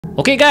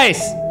Okey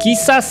guys,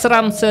 kisah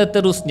seram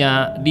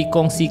seterusnya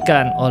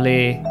dikongsikan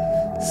oleh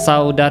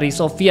saudari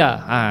Sofia.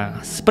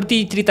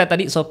 Seperti cerita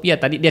tadi, Sofia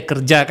tadi dia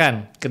kerja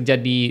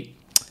di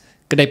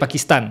kedai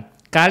Pakistan.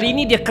 Kali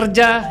ini dia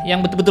kerja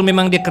yang betul-betul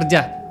memang dia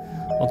kerja.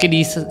 Okey,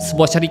 di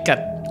sebuah syarikat.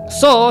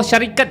 So,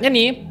 syarikatnya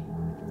ni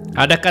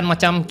adakan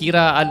macam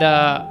kira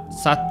ada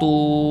satu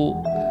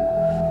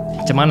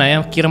macam mana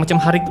ya? Kira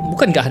macam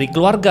bukan hari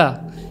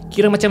keluarga.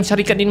 Kira macam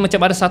syarikat ini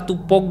macam ada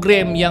satu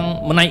program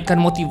yang menaikkan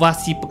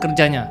motivasi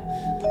pekerjanya.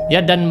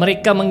 Ya, dan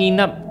mereka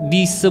menginap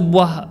di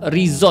sebuah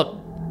resort.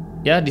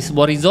 Ya, di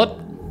sebuah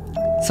resort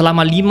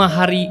selama 5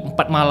 hari 4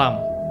 malam.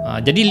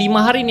 Jadi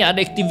 5 hari ni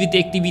ada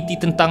aktiviti-aktiviti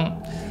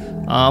tentang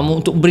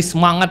untuk beri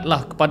semangat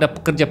lah kepada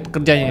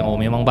pekerja-pekerjanya. Oh,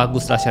 memang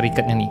baguslah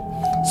syarikatnya ni.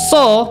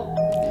 So,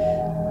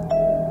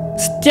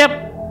 setiap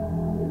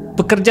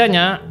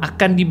pekerjanya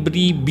akan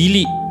diberi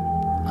bilik.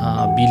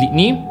 Bilik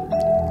ni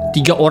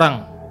 3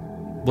 orang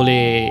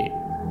boleh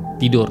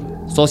tidur.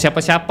 So,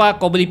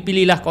 siapa-siapa kau boleh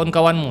pilihlah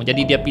kawan-kawanmu.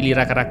 Jadi dia pilih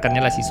rakan-rakannya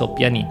lah si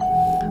Sophia ni.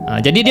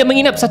 Jadi dia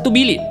menginap satu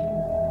bilik.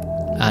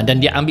 Dan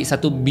dia ambil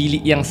satu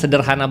bilik yang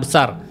sederhana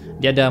besar.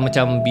 Dia ada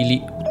macam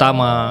bilik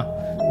utama,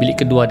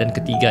 bilik kedua dan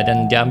ketiga,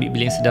 dan dia ambil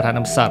bilik yang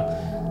sederhana besar.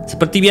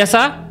 Seperti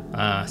biasa,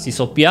 si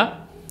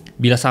Sophia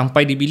bila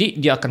sampai di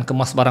bilik, dia akan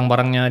kemas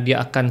barang-barangnya,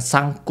 dia akan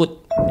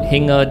sangkut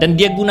hanger, dan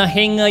dia guna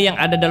hanger yang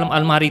ada dalam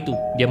almari tu.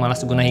 Dia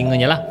malas guna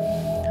hangernya lah.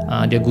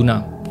 Dia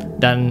guna.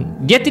 Dan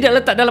dia tidak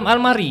letak dalam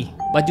almari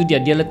baju dia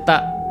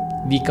letak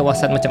di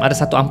kawasan macam ada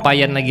satu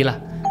ampayan lagi lah.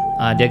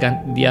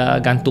 Dia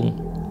gantung.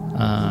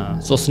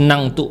 So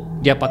senang untuk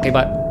dia pakai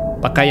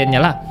pakaiannya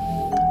lah.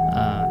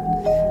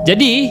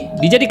 Jadi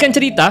dijadikan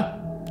cerita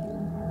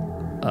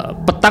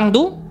petang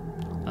tu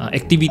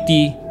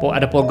aktiviti,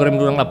 ada program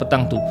dorang lah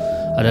petang tu.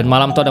 Dan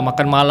malam tu ada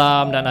makan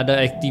malam dan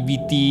ada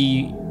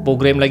aktiviti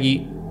program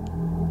lagi.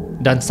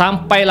 Dan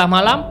sampailah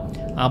malam,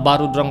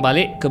 baru dorang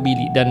balik ke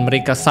bilik dan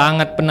mereka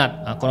sangat penat.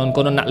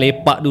 Konon-konon nak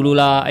lepak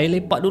dululah.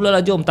 Lepak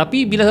dululah jom.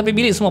 Tapi bila sampai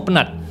bilik semua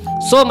penat.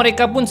 So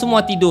mereka pun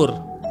semua tidur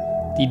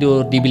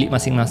di bilik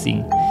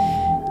masing-masing.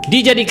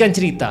 Dijadikan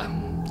cerita.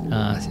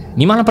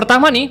 Ni malam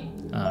pertama ni,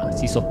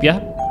 si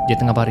Sophia dia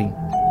tengah baring.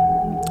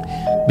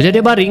 Bila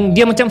dia baring,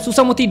 dia macam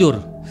susah mau tidur.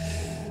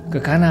 Ke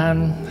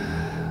kanan,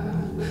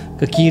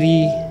 ke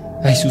kiri,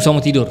 susah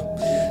mau tidur.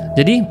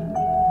 Jadi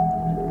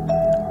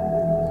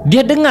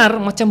dia dengar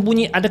macam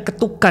bunyi ada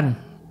ketukan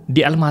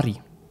di almari.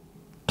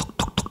 Tok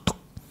tok tok tok.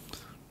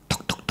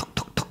 Tok tok tok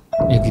tok tok.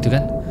 Ya gitu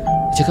kan.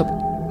 Dia cakap,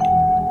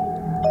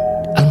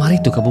 almari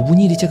tu kah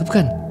berbunyi, dia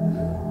cakap kan.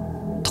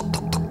 Tok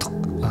tok tok tok.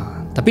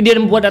 Tapi dia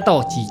buat tak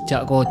tahu,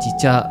 cicak.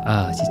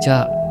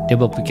 Cicak. Dia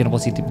berfikiran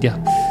positif dia.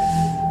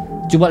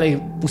 Cuba lagi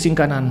pusing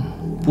kanan,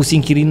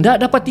 pusing kiri,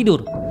 tak dapat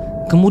tidur.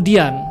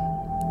 Kemudian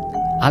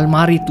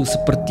almari tu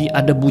seperti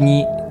ada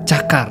bunyi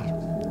cakar.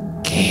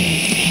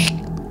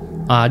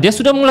 Dia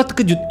sudah mula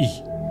terkejut.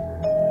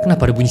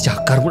 Kenapa ada bunyi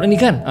cakar pula ni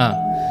kan?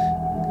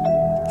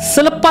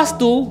 Selepas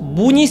tu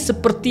bunyi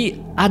seperti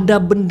ada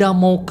benda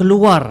mau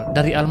keluar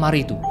dari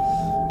almari tu.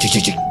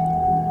 Cik.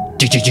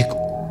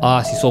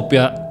 Si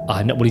Sophia,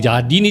 nak boleh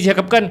jadi ni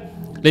cakap kan.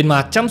 Lain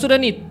macam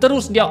sudah ni.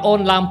 Terus dia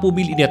on lampu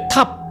bilik dia,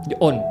 dia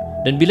on.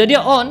 Dan bila dia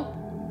on,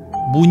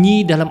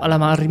 bunyi dalam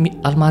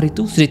almari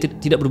tu sudah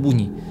tidak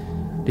berbunyi.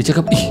 Dia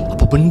cakap,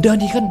 apa benda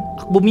ni kan?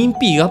 Aku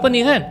bermimpi ke apa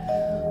ni kan?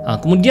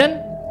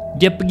 Kemudian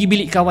dia pergi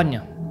bilik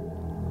kawannya.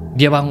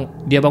 Dia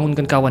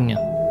bangunkan kawannya.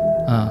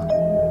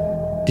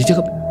 Dia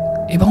cakap,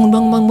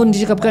 bangun.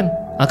 Dia cakap kan,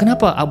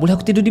 kenapa? Boleh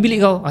aku tidur di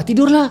bilik kau?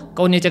 Tidurlah,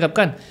 kawannya cakap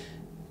kan.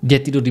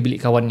 Dia tidur di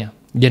bilik kawannya.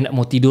 Dia nak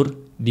mau tidur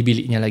di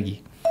biliknya lagi.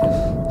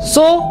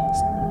 So,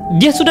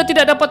 dia sudah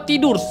tidak dapat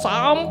tidur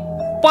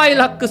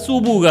sampailah ke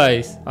subuh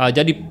guys.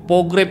 Jadi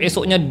program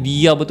esoknya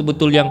dia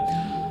betul-betul yang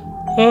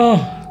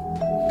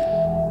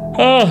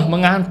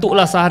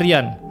mengantuklah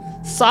seharian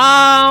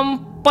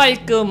sampai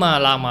ke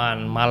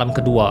malam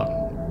kedua.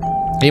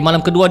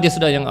 Malam kedua dia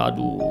sudah yang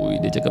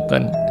dia cakap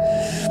kan,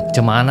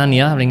 macam mana ni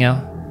ya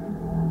palingnya.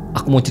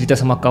 Aku mau cerita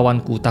sama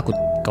kawanku, takut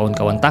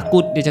kawan-kawan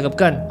takut, dia cakap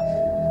kan.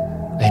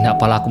 Nak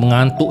apalah aku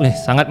mengantuk ni,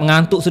 sangat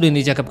mengantuk sudah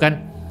ni, dia cakap kan.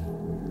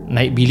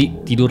 Naik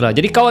bilik tidurlah.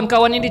 Jadi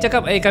kawan-kawannya dia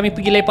cakap, kami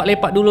pergi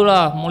lepak-lepak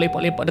dululah, mau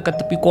lepak-lepak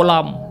dekat tepi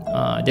kolam.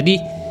 Jadi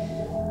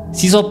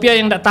si Sophia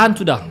yang tak tahan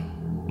sudah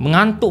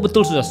mengantuk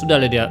betul,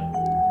 sudahlah dia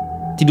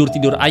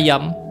tidur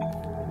ayam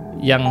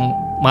yang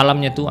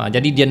malamnya tu.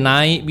 Jadi dia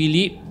naik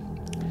bilik,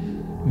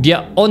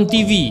 dia on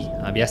TV.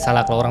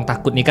 Biasalah kalau orang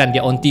takut ni kan,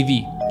 dia on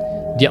TV.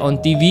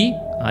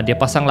 Dia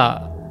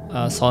pasanglah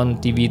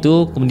sound TV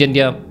tu. Kemudian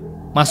dia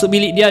masuk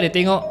bilik dia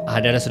tengok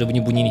ada sudah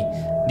bunyi-bunyi ni.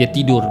 Dia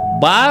tidur,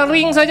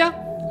 baring saja,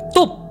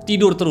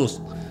 tidur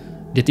terus.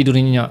 Dia tidur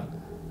nyenyak.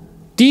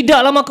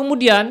 Tidak lama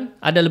kemudian,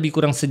 ada lebih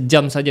kurang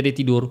sejam saja dia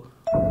tidur,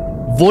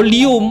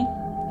 volume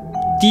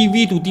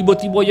TV tu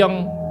tiba-tiba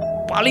yang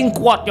paling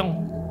kuat, yang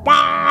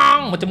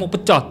pang, macam mau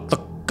pecah.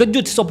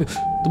 Terkejut si Sophia,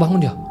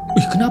 terbangun dia.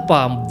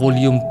 Kenapa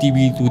volume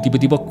TV tu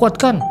tiba-tiba kuat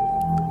kan?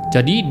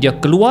 Jadi dia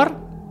keluar,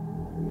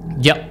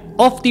 dia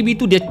off TV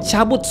tu, dia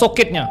cabut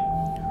soketnya.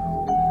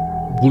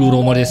 Bulu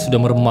roma dia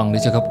sudah meremang.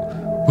 Dia cakap,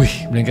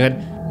 Wih,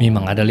 kan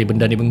memang ada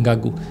benda ni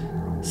mengganggu.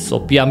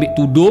 Sophia ambil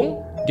tudung,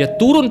 dia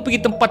turun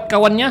pergi tempat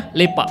kawannya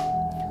lepak.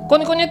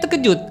 Kawan-kawannya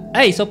terkejut.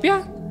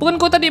 Sophia, bukan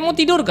kau tadi mau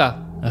tidur kah?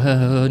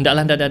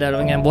 Ndaklah,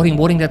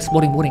 boring di atas,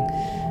 boring.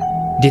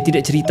 Dia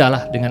tidak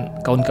ceritalah dengan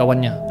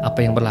kawan-kawannya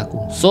apa yang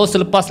berlaku. So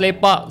selepas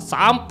lepak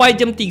sampai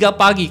jam 3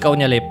 pagi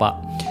kawannya lepak,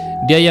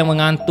 dia yang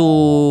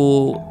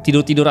mengantuk,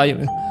 tidur aja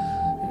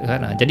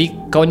kan.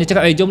 Jadi kawannya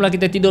cakap, jomlah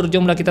kita tidur,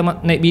 jomlah kita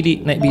naik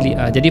bilik.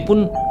 Jadi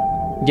pun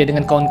dia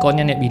dengan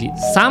kawan-kawannya naik bilik.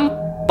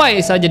 Sampai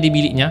saja di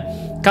biliknya,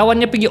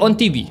 kawannya pergi on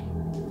TV.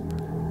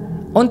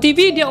 On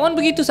TV dia on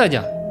begitu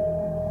saja,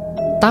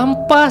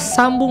 tanpa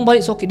sambung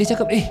balik soket. Dia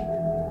cakap,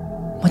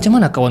 macam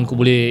mana kawanku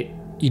boleh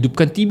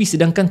hidupkan TV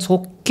sedangkan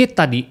soket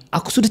tadi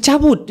aku sudah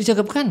cabut, dia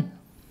cakap kan.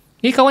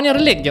 Jadi kawannya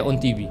relate je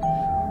on TV.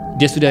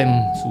 Dia sudah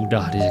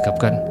dia cakap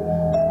kan,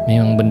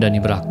 memang benda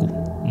ni berlaku,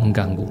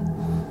 mengganggu.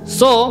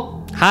 So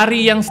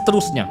hari yang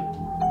seterusnya,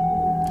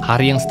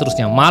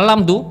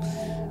 malam tu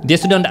dia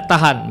sudah tak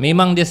tahan.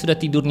 Memang dia sudah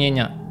tidur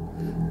nyenyak,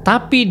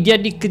 tapi dia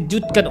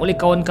dikejutkan oleh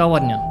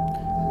kawan-kawannya.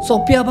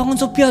 Sophia, bangun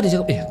Sophia, dia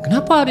cakap.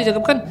 Kenapa? Dia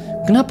cakap kan,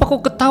 kenapa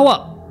kau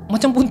ketawa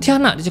macam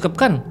pontianak? Dia cakap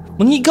kan,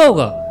 mengigau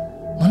kah?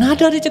 Mana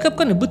ada, dia cakap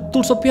kan.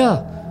 Betul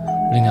Sophia.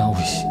 Dengan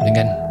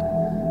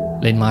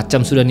lain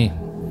macam sudah ni.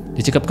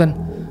 Dia cakap kan,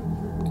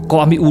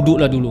 kau ambil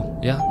uduk lah dulu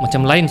ya.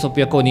 Macam lain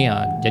Sophia kau ni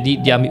ya.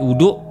 Jadi dia ambil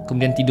uduk,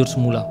 kemudian tidur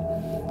semula.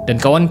 Dan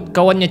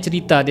kawan-kawannya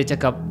cerita, dia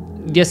cakap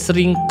dia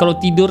sering kalau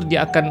tidur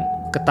dia akan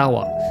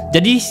ketawa.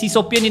 Jadi si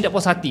Sophia ni tak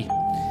puas hati.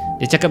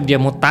 Dia cakap dia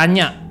mau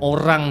tanya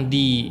orang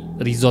di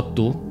resort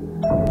tu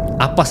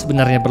apa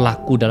sebenarnya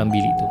berlaku dalam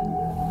bilik tu.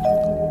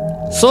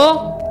 So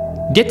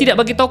dia tidak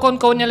bagi tahu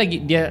kawan-kawannya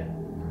lagi. Dia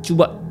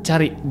cuba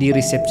cari di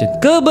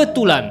reception.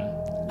 Kebetulan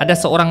ada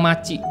seorang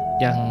makcik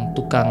yang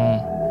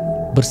tukang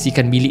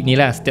bersihkan bilik ni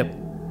lah.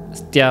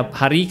 Setiap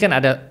hari kan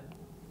ada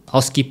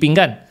housekeeping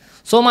kan.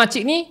 So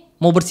makcik ni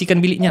mau bersihkan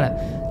biliknya lah.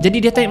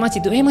 Jadi dia tanya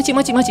makcik tu, makcik,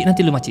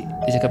 nanti lu makcik.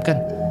 Dia cakap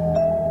kan,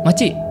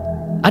 makcik,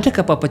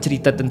 adakah apa-apa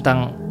cerita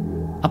tentang,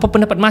 apa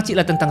pendapat makcik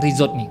lah tentang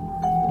resort ni?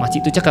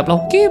 Makcik tu cakap lah,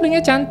 okey,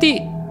 bilangnya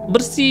cantik,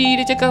 bersih.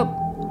 Dia cakap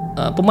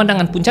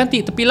pemandangan pun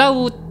cantik, tepi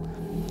laut.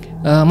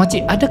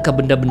 Makcik, adakah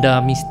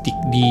benda-benda mistik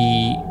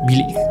di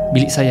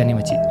bilik saya ni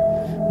makcik?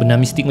 Benda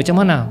mistik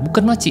macam mana?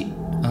 Bukan makcik,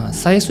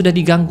 saya sudah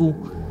diganggu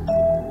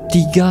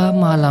 3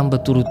 malam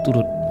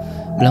berturut-turut.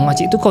 Bilang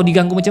makcik tu, kau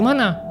diganggu macam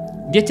mana?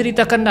 Dia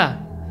ceritakan dah,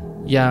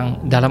 yang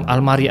dalam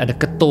almari ada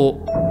ketuk,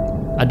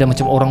 ada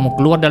macam orang mau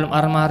keluar dalam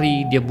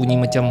almari, dia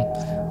bunyi macam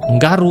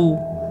menggaru,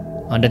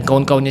 dan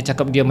kawan-kawannya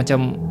cakap dia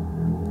macam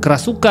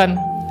kerasukan.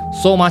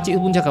 So makcik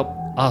pun cakap,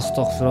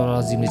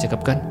 astagfirullahalazim, dia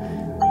cakap kan,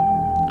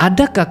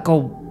 adakah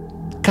kau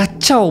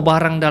kacau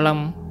barang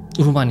dalam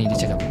rumah ni? Dia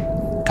cakap,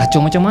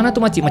 kacau macam mana tu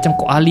makcik? Macam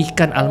kau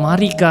alihkan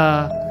almari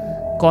kah?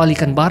 Kau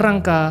alihkan barang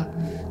kah?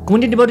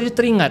 Kemudian dia baru dia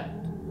teringat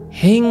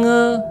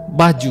hanger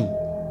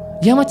baju.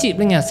 Ya makcik,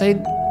 bilangnya saya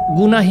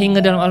guna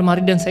hanger dalam almari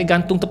dan saya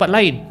gantung tempat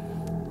lain.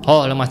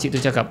 Lah makcik tu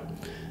cakap,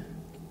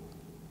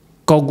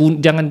 kau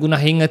jangan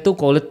guna hanger tu,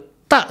 kau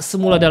letak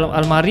semula dalam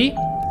almari,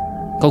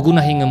 kau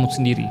guna hangermu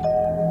sendiri.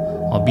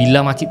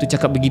 Bila makcik tu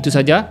cakap begitu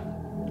saja,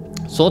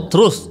 so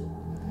terus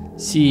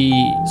si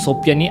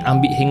Sophia ni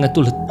ambil hanger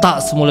tu,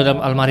 letak semula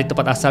dalam almari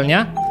tempat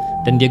asalnya,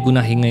 dan dia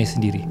guna hanger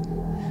sendiri.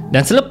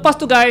 Dan selepas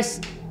tu guys,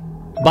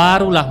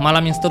 barulah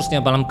malam yang seterusnya,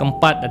 malam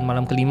keempat dan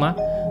malam kelima,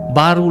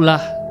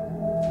 barulah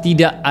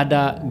tidak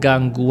ada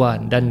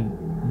gangguan dan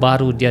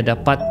baru dia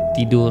dapat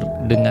tidur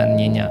dengan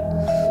nyenyak.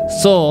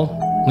 So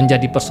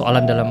menjadi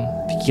persoalan dalam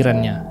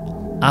pikirannya,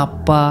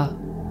 apa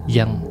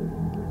yang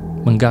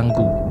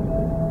mengganggu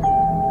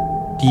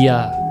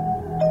dia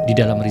di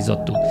dalam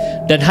resort tu.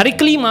 Dan hari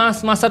kelima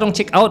semasa dong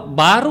check out,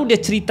 baru dia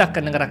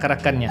ceritakan dengan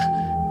rakan-rakannya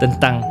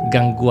tentang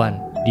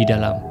gangguan di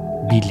dalam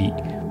bilik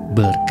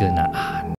berkenaan.